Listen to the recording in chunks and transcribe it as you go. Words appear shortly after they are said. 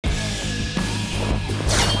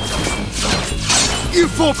You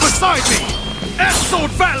fought beside me! At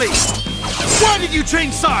Sword Valley! Why did you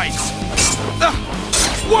change sides?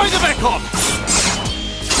 Why the Mechon?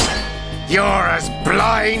 You're as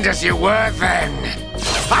blind as you were then.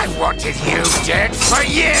 I wanted you dead for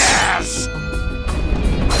years!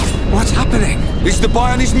 What's happening? Is the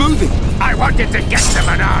Bionis moving? I wanted to get to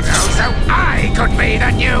Monado so I could be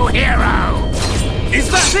the new hero! Is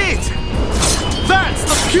that it? That's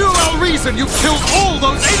the puerile reason you killed all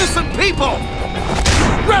those innocent people!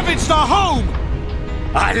 Ravaged our home!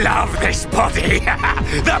 I love this body!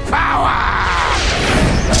 The power!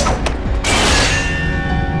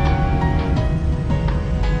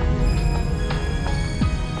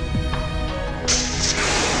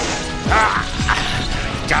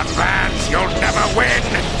 Dunban, you'll never win!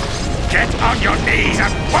 Get on your knees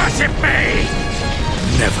and worship me!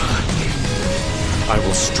 Never. I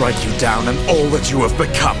will strike you down and all that you have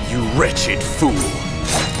become, you wretched fool.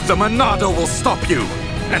 The Monado will stop you,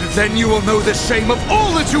 and then you will know the shame of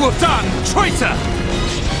all that you have done, traitor!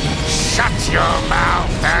 Shut your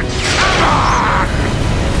mouth and come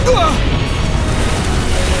on!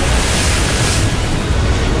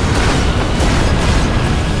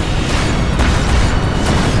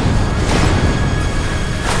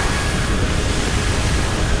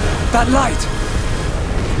 That light!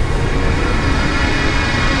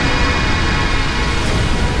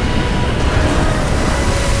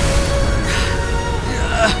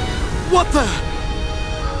 What the?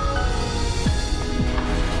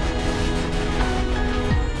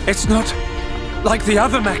 It's not like the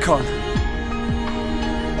other Mechon.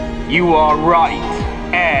 You are right,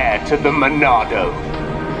 heir to the Monado.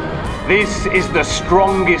 This is the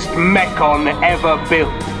strongest Mechon ever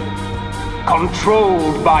built.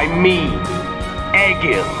 Controlled by me,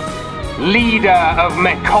 Egil, leader of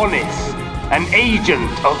Mechonis, an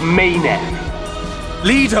agent of Meyneth.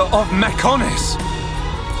 Leader of Mechonis?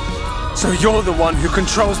 So you're the one who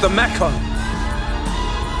controls the Mechon?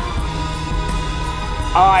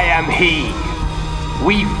 I am he.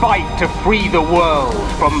 We fight to free the world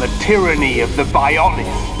from the tyranny of the Bionis.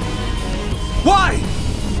 Why?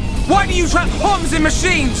 Why do you trap bombs in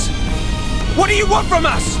machines? What do you want from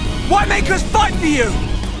us? Why make us fight for you?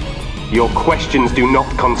 Your questions do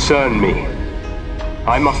not concern me.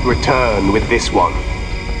 I must return with this one.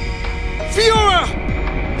 Fiora!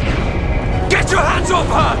 Get your hands off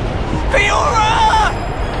her! Fiora!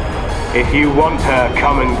 If you want her,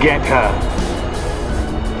 come and get her.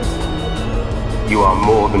 You are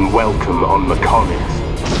more than welcome on Mechonis.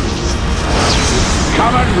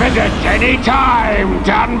 Come and visit any time,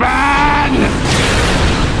 Dunban!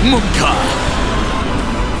 Mumkhar!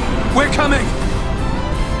 We're coming!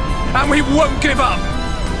 And we won't give up!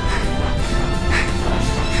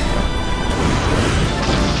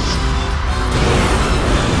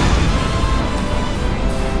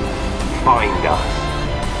 Find us,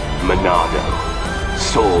 Monado,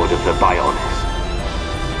 Sword of the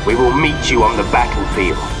Bionis. We will meet you on the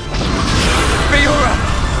battlefield. Fiora!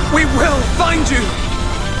 We will find you!